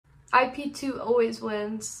IP2 always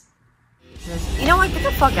wins. You know what? Get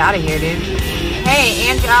the fuck out of here, dude. Hey,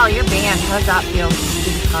 Angel, you're banned. How does that feel?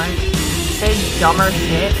 Stupid cunt. Say dumber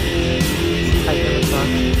shit. I give a fuck.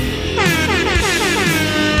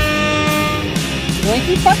 You wanna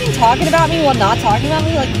keep fucking talking about me while not talking about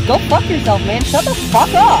me? Like, go fuck yourself, man. Shut the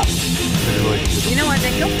fuck up. You know what?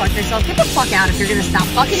 Then go fuck yourself. Get the fuck out if you're gonna stop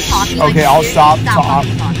fucking talking. Okay, like I'll stop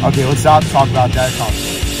talking. Okay, let's stop talking about that.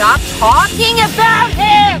 Stop talking about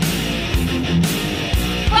him!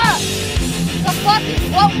 Fuck! The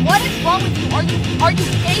fucking what is wrong with you? Are you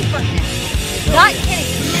gay for him? Not kidding.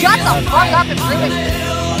 Shut the fuck up and bring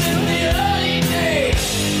it.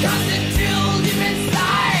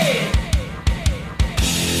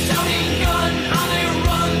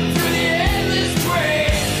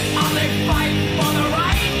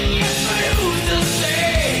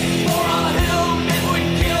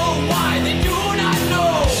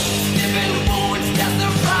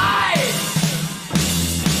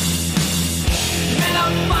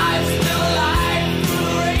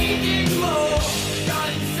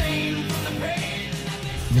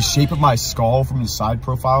 The shape of my skull from the side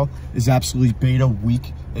profile is absolutely beta,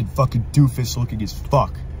 weak, and fucking doofus looking as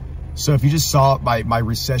fuck. So if you just saw my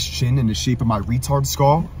recessed chin and the shape of my retard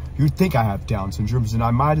skull, you would think I have Down syndrome, and I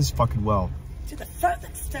might as fucking well. To the further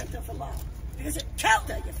extent of the law, because it killed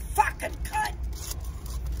her, you fucking cunt.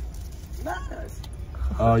 Matters.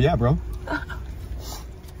 Yeah, bro.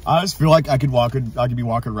 I just feel like I could be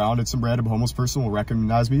walking around and some random homeless person will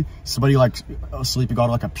recognize me. Somebody like sleeping on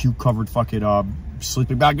like a puke covered fucking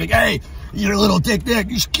sleeping bag, like, hey, you're a little dick,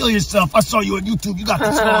 you should kill yourself. I saw you on YouTube. You got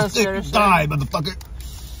this small dick. Die, motherfucker.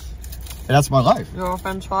 And that's my life. Your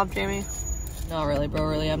girlfriend swap, Jamie? Not really, bro.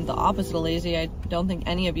 Really, I'm the opposite of lazy. I don't think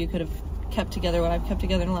any of you could have kept together what I've kept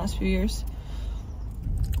together in the last few years.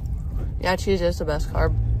 Yeah, cheese is the best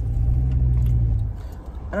carb.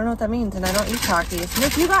 I don't know what that means, and I don't eat Takis.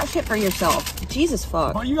 Nick, you got shit for yourself. Jesus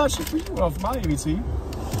fuck. Well, you got shit for you off my ABT.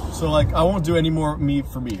 So, like, I won't do any more meat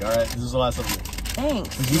for me, alright? This is the last of it.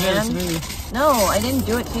 Thanks, you man. did it to me. No, I didn't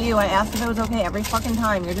do it to you. I asked if it was okay every fucking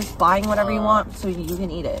time. You're just buying whatever you want so you can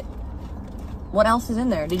eat it. What else is in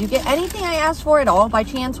there? Did you get anything I asked for at all by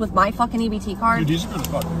chance with my fucking EBT card? Dude, these are good as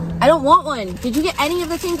fuck. I don't want one. Did you get any of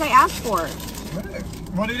the things I asked for?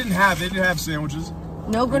 Well, they didn't have sandwiches.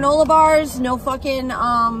 No granola bars, no fucking,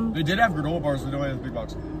 They did have granola bars, but they only had the big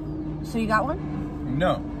box. So you got one?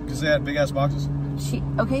 No, because they had big ass boxes.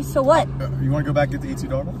 Okay, so what? You want to go back and get the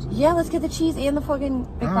 $82 box? Yeah, let's get the cheese and the fucking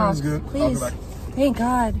big box. That's good. Please. I'll go back. Thank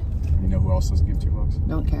God. You know who else doesn't give $2?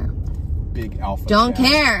 Don't care. Big alpha. Don't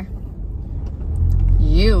care.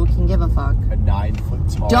 You can give a fuck. A 9 foot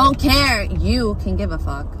tall. Don't care. You can give a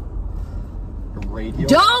fuck. A radio.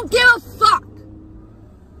 Don't give a fuck.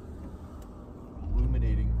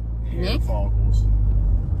 Illuminating hair Nick? follicles.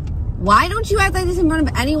 Why don't you act like this in front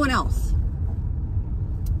of anyone else?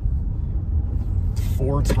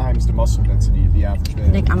 4 times the muscle density of the average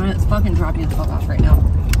man. Nick, I'm gonna fucking drop you the fuck off right now.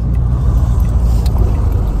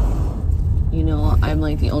 You know, I'm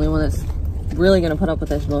like the only one that's really gonna put up with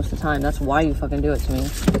this most of the time. That's why you fucking do it to me.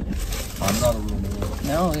 I'm not a real man.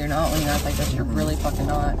 No, you're not. When you act like this, you're really fucking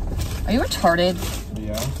not. Are you retarded?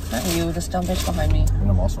 Yeah. Not you, this dumb bitch behind me. And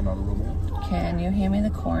I'm also not a real man. Can you hand me the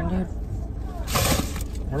corn, dude?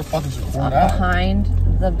 Where the fuck is your It's corn up at? behind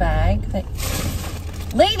the bag.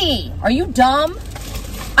 Lady, are you dumb?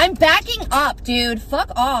 I'm backing up, dude. Fuck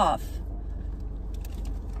off.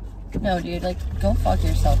 No, dude, like, go fuck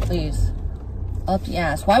yourself, please. Up the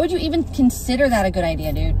ass. Why would you even consider that a good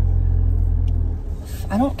idea, dude?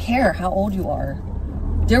 I don't care how old you are.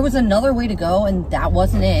 There was another way to go, and that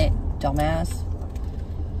wasn't it, dumbass.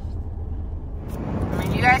 I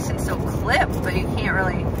mean, you guys can still clip, but you can't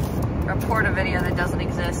really report a video that doesn't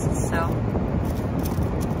exist, so.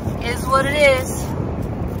 Is what it is.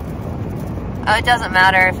 It doesn't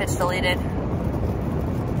matter if it's deleted.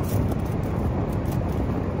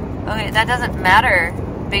 Okay, that doesn't matter.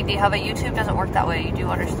 Big D, how about YouTube doesn't work that way? You do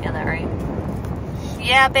understand that, right?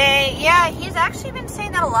 Yeah, babe. Yeah, he's actually been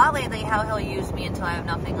saying that a lot lately, how he'll use me until I have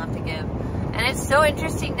nothing left to give. And it's so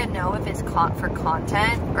interesting to know if it's for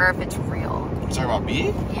content or if it's real. You talking about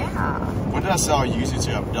me? Yeah. When did I say I'll use it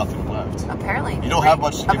to have nothing left? Apparently. You don't have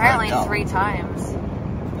much to give apparently right now. 3 times.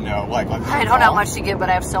 No, like I don't have much to give, but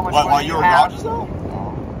I have so much more While than you you were have. gone just now?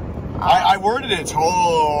 I worded it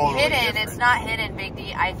totally Hidden. different. It's not hidden, Big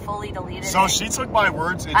D. I fully deleted it. So she took my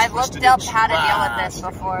words and I've twisted looked up it how to deal with trash. this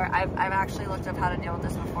before. I've actually looked up how to deal with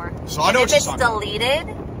this before. So I know if what it's you're talking deleted,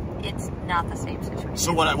 it's not the same situation.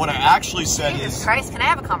 So what I actually said Jesus is... Christ, can I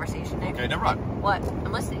have a conversation, Nick? Okay, never mind. What?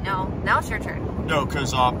 I'm listening now. Now it's your turn. No,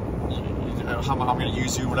 because how I'm going to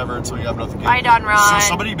use you, whatever, until you have nothing to give. I done wrong. So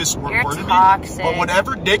somebody misquoted me. Toxic. But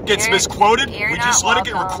whenever Nick gets misquoted, we just let it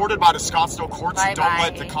get welcome. recorded by the Scottsdale courts. Bye, Don't bye.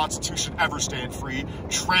 let the Constitution ever stand free.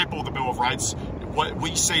 Trample the Bill of Rights. What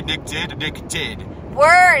we say Nick did, Nick did.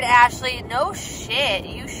 Word, Ashley. No shit.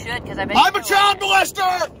 You should, because I bet I'm a child molester!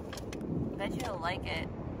 I bet you'll like it.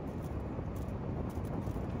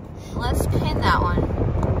 Let's pin that one.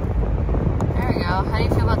 There we go. How do you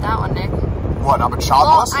feel about that one, Nick? What, I'm a child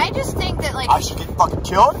molester? I just think that, like, I should get fucking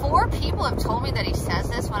killed? 4 people have told me that he says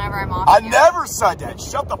this whenever I'm off. I never said that.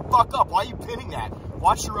 Shut the fuck up. Why are you pinning that?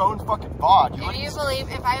 Watch your own fucking VOD. If you believe,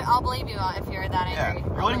 I'll believe you if you're that angry.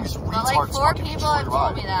 Yeah, you're letting these But retards like 4 fucking people destroy have your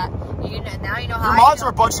told life. me that. Now you know how Your I mods feel. are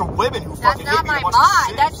a bunch of women who That's fucking hit not me my in a bunch mod.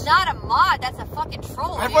 of That's cities. not a mod. That's a fucking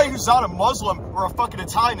troll. Everybody dude. who's not a Muslim or a fucking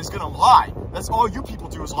Italian is gonna lie. That's all you people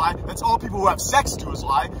do is lie. That's all people who have sex do is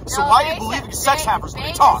lie. So No, why are they you believing said- sex they- happers when they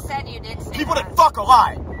they talk? said you did say People that. that fuck a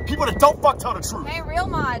lie. People that don't fuck tell the truth. Hey, real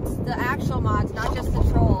mods, the actual mods, not just the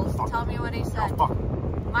trolls. Tell me what he said. Fuck.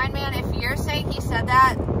 Mind man, if you're saying he said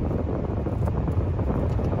that,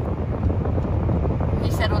 he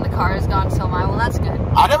said when the car is gone, so am I. Well, that's good.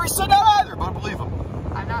 I never said that either, but I believe him.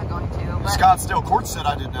 I'm not going to. The But Scottsdale court said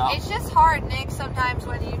I did now. it's just hard, Nick, sometimes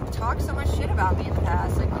when you talk so much shit about me in the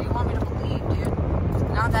past. Like, what do you want me to believe, dude? It's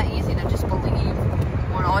not that easy to just believe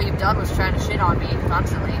when all you've done was trying to shit on me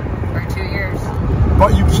constantly for 2 years.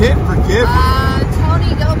 But you can't forgive.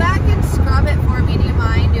 Tony, go back and scrub it for me. Do you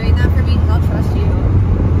mind doing that for me? I'll trust you.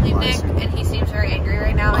 Leave Nick, and he seems very angry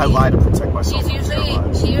right now. I lie to protect myself. He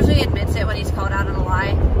usually admits it when he's called out on a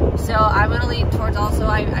lie. So I'm going to lean towards also,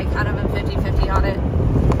 I kind of am 50-50 on it.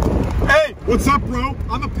 Hey, what's up, bro?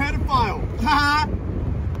 I'm a pedophile. Ha!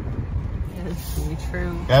 It's be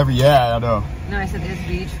true. Yeah, I know. No, I said it's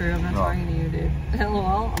be true. I'm not talking to you, dude.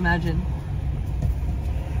 LOL, imagine.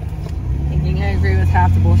 Thinking I agree with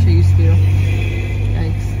half the bullshit you spew.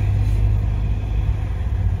 Yikes.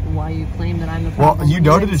 Why you claim that I'm the problem? Well, you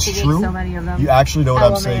know that it's instigate true. So many of them. You actually know what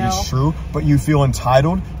I'm saying LMAO. is true, but you feel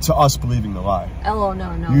entitled to us believing the lie. Oh,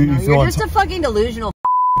 no. You feel You're just a fucking delusional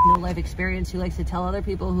no life experience who likes to tell other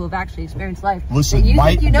people who have actually experienced life Listen, that you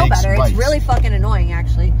might think you know makes better. right. It's really fucking annoying,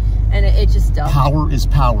 actually. And it's just dumb. Power is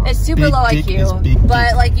power. It's super Big low dick is IQ, big but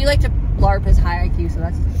dick. like you like to LARP as high IQ, so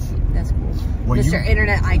that's cool. Well, Mr.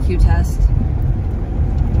 Internet IQ test.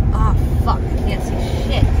 Oh fuck, I can't see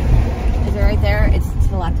shit. Is it right there? It's to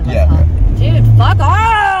the left of us, huh? Dude, fuck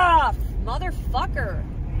off! Motherfucker.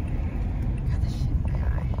 God, this shit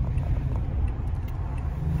guy.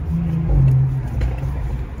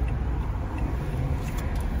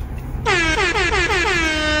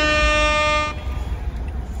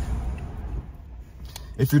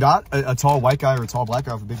 If you're not a tall white guy or a tall black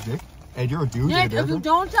guy with a big dick, and you're a dude, Nick, if you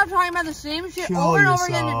don't stop talking about the same shit Kill over and over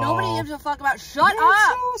again that yourself. nobody gives a fuck about, shut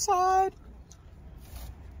up! Suicide.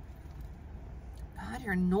 God,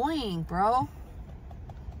 you're annoying, bro.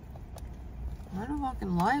 I don't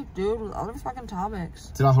fucking life, dude, with other fucking topics.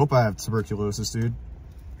 Dude, I hope I have tuberculosis, dude.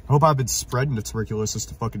 I hope I've been spreading the tuberculosis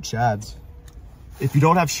to fucking Chads. If you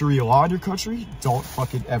don't have Sharia law in your country, don't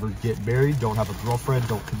fucking ever get married. Don't have a girlfriend.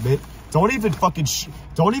 Don't commit. Don't even fucking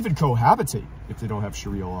don't even cohabitate if they don't have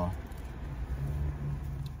Sharia law.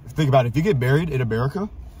 Think about it. If you get married in America,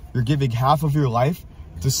 you're giving half of your life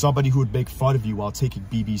to somebody who would make fun of you while taking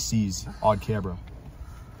BBCs on camera,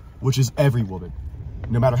 which is every woman,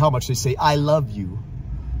 no matter how much they say, I love you.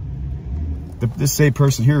 This same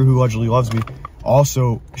person here who allegedly loves me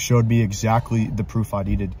also showed me exactly the proof I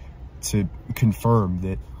needed to confirm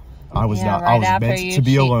that I was not, I was meant to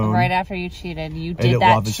be alone. Right after you cheated, you did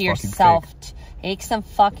that to yourself. Take some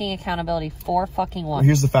fucking accountability for fucking once. Well,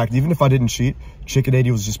 here's the fact. Even if I didn't cheat, Chicken 80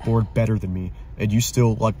 was just born better than me. And you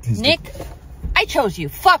still like his Nick, I chose you.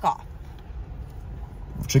 Fuck off.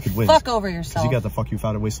 Chicken wins. Fuck over yourself. You got the fuck you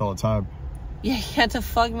found it waste all the time. Yeah, you had to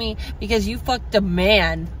fuck me because you fucked a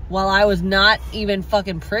man while I was not even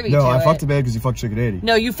fucking privy to it. No, I fucked a man because you fucked Chicken 80.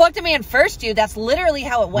 No, you fucked a man first, dude. That's literally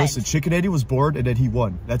how it went. Listen, Chicken 80 was born and then he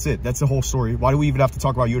won. That's it. That's the whole story. Why do we even have to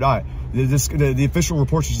talk about you and I? The official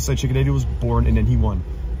reports just say Chicken 80 was born and then he won.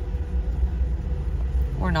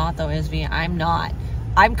 We're not, though, Isby. I'm not.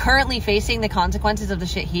 I'm currently facing the consequences of the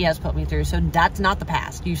shit he has put me through, so that's not the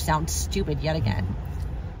past. You sound stupid yet again.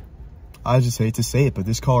 I just hate to say it, but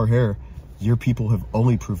this color hair, your people have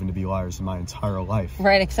only proven to be liars in my entire life.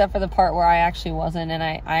 Right, except for the part where I actually wasn't, and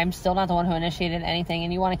I'm still not the one who initiated anything,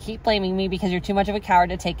 and you want to keep blaming me because you're too much of a coward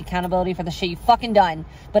to take accountability for the shit you fucking done.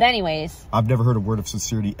 But anyways. I've never heard a word of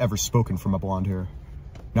sincerity ever spoken from a blonde hair.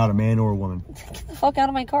 Not a man or a woman. Get the fuck out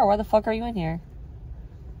of my car. Why the fuck are you in here?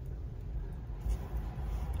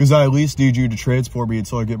 Because I at least need you to transport me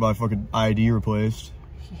until I get my fucking ID replaced.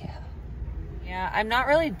 Yeah. Yeah, I'm not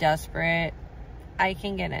really desperate. I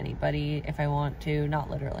can get anybody if I want to. Not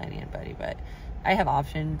literally anybody, but I have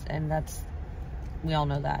options, and we all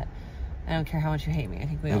know that. I don't care how much you hate me. I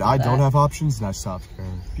think we all know that. I don't have options, and I stopped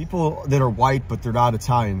caring. People that are white, but they're not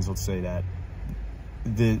Italians, let's say that.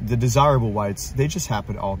 The desirable whites, they just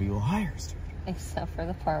happen to all be liars, dude. Except for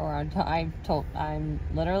the part where I'm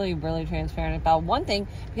literally really transparent about one thing,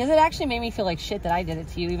 because it actually made me feel like shit that I did it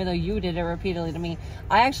to you, even though you did it repeatedly to me.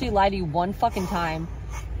 I actually lied to you one fucking time.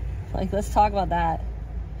 Like, let's talk about that.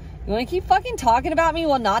 You want to keep fucking talking about me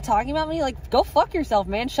while not talking about me? Like, go fuck yourself,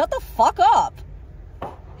 man. Shut the fuck up.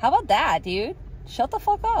 How about that, dude? Shut the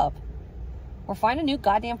fuck up. Or find a new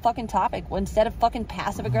goddamn fucking topic instead of fucking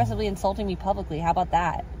passive-aggressively insulting me publicly. How about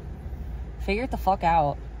that? Figure it the fuck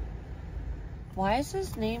out. Why is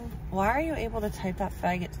his name... Why are you able to type that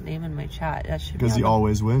faggot's name in my chat? That should be because he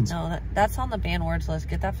always wins. No, that's on the banned words list.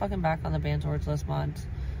 Get that fucking back on the banned words list, mods.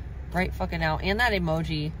 Right fucking now. And that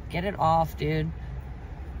emoji. Get it off, dude.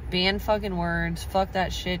 Ban fucking words. Fuck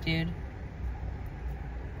that shit, dude.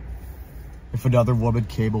 If another woman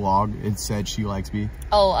came along and said she likes me...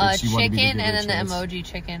 Oh, chicken and then the emoji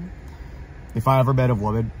chicken. If I ever met a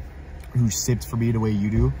woman who sipped for me the way you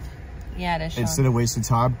do... Yeah, it is. Instead of wasting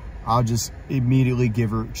time... I'll just immediately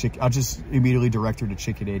give her I'll just immediately direct her to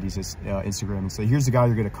Chicken Andy's Instagram and say, "Here's the guy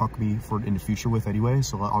you're gonna cuck me for in the future with anyway."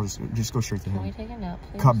 So I'll just go straight to him. Can we take a nap,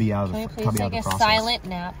 please? Cut me out of the process. Can we please take a silent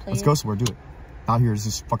nap, please? Let's go somewhere. Do it. Out here is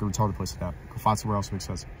this fucking retarded place to nap. Go find somewhere else that makes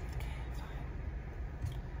sense.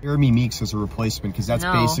 Jeremy Meeks as a replacement because that's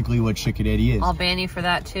basically what Chicken Andy is. I'll ban you for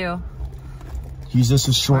that too. He's just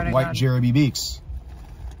a short white Jeremy Meeks.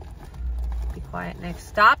 Be quiet, Nick.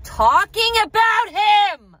 Stop talking about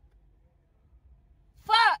him.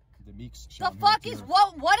 Fuck! The fuck is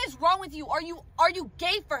what is wrong with you? Are you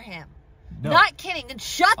gay for him? No. Not kidding. Then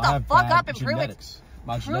shut the fuck up and prove it.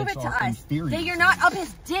 Prove it to us. That you're not up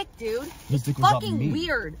his dick, dude. His dick was fucking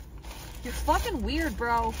weird. You're fucking weird,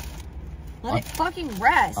 bro. Let it fucking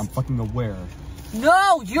rest. I'm fucking aware.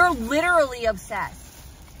 No, you're literally obsessed.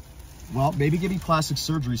 Well, maybe give me plastic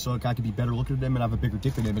surgery so I can be better looking at him and have a bigger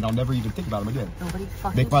dick than him, and I'll never even think about him again. Nobody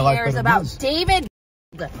fucking cares about David.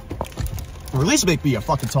 Or at least make me a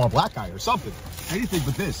fucking tall black guy or something. Anything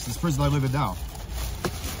but this prison I live in now.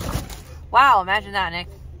 Wow, imagine that, Nick.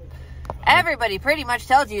 Everybody pretty much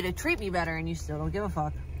tells you to treat me better and you still don't give a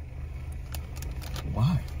fuck.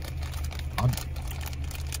 Why?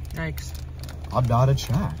 Yikes. I'm not a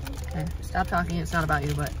chat. Okay, stop talking. It's not about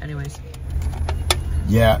you, but anyways.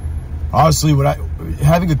 Yeah. Honestly,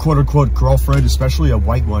 having a quote-unquote girlfriend, especially a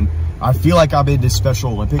white one, I feel like I'm in this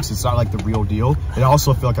Special Olympics. It's not like the real deal. And I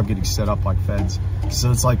also feel like I'm getting set up like feds.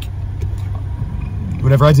 So it's like,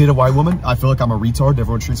 whenever I date a white woman, I feel like I'm a retard.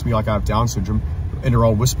 Everyone treats me like I have Down syndrome. And they're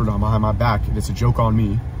all whispered on behind my back. And it's a joke on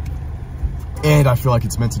me. And I feel like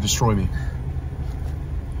it's meant to destroy me.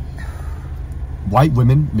 White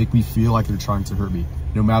women make me feel like they're trying to hurt me.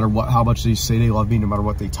 No matter how much they say they love me, no matter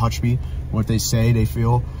what they touch me, what they say they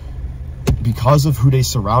feel. Because of who they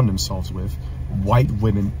surround themselves with, white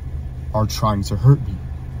women are trying to hurt me,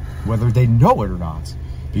 whether they know it or not.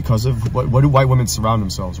 Because of what do white women surround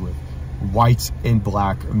themselves with? White and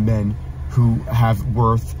black men who have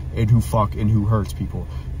worth and who fuck and who hurt people.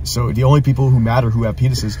 So the only people who matter who have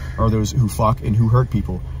penises are those who fuck and who hurt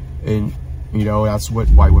people. And, you know, that's what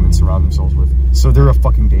white women surround themselves with. So they're a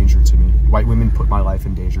fucking danger to me. White women put my life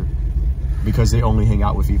in danger because they only hang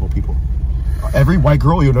out with evil people. Every white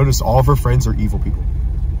girl, you'll notice all of her friends are evil people.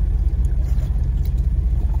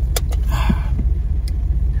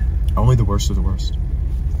 Only the worst of the worst.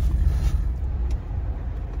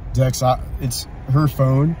 Dex, it's her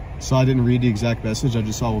phone, so I didn't read the exact message. I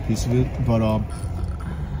just saw a piece of it. But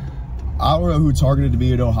I don't know who targeted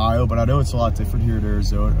me in Ohio, but I know it's a lot different here in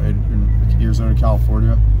Arizona,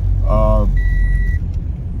 California.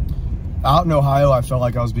 Out in Ohio, I felt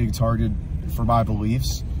like I was being targeted for my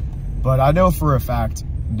beliefs. But I know for a fact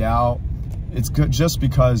now, it's good just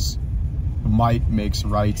because might makes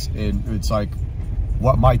right. And it's like,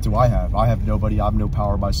 what might do I have? I have nobody. I have no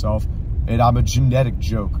power myself. And I'm a genetic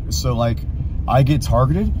joke. So, like, I get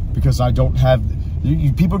targeted because I don't have...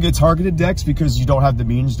 people get targeted, Dex, because you don't have the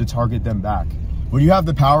means to target them back. When you have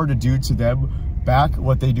the power to do to them back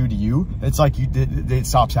what they do to you, it's like it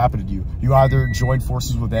stops happening to you. You either join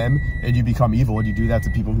forces with them and you become evil and you do that to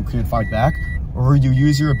people who can't fight back, or you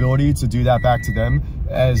use your ability to do that back to them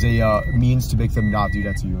as a means to make them not do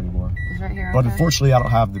that to you anymore. It's right here, but unfortunately, I don't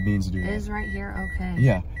have the means to do that. It is right here, okay.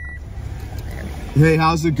 Yeah. Hey,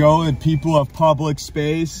 how's it going, people of public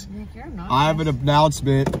space? Nick, you're not I have an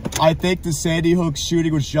announcement. I think the Sandy Hook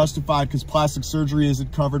shooting was justified because plastic surgery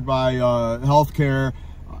isn't covered by health care.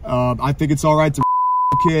 I think it's all right to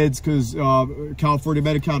kids because California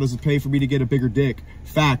Medi-Cal doesn't pay for me to get a bigger dick.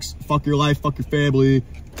 Facts. Fuck your life. Fuck your family.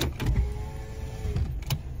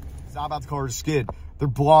 I'm about to call her a skid. They're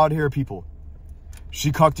blonde hair people.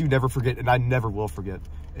 She cucked you, never forget, and I never will forget.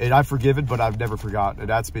 And I've forgiven, but I've never forgot. And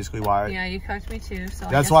that's basically why. Yeah, you cucked me too. So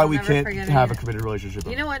that's why we can't have a committed relationship.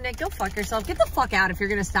 You know what, Nick? Go fuck yourself. Get the fuck out if you're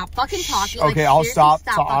gonna stop fucking talking. Okay, like, I'll stop.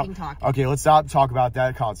 Stop fucking talking. Okay, let's stop talk about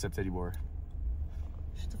that concept anymore.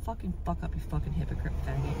 Shut the fucking fuck up, you fucking hypocrite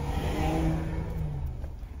faggot.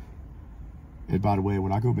 And by the way,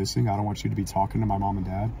 when I go missing, I don't want you to be talking to my mom and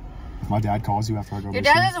dad. If my dad calls you after I go missing.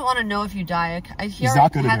 Your dad doesn't want to know if you die. He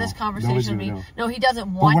already had this conversation with me. No, he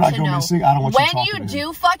doesn't want to know. When I go missing, I don't want you talking to him. When you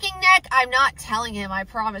do fucking Nick, I'm not telling him, I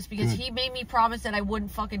promise. Because he made me promise that I wouldn't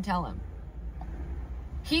fucking tell him.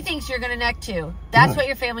 He thinks you're gonna neck too. That's what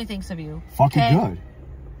your family thinks of you. Fucking good.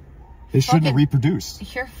 They shouldn't have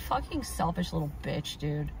reproduced. You're a fucking selfish little bitch,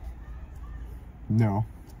 dude. No.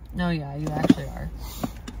 No, yeah, you actually are.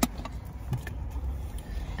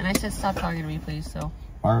 And I said stop talking to me, please, so.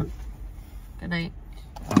 Alright. Good night.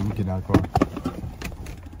 I'm getting out of the car.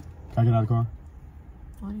 Can I get out of the car?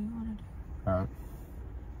 What do you want to do? Alright.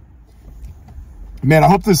 Man, I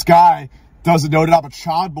hope this guy doesn't know that I'm a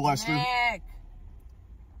child molester. Nick!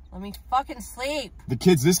 Let me fucking sleep. The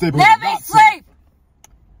kids this day. Let me sleep!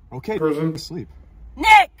 Okay, person. Sleep.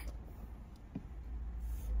 Nick!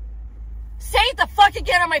 Say it the fuck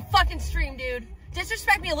again on my fucking stream, dude.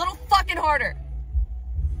 Disrespect me a little fucking harder.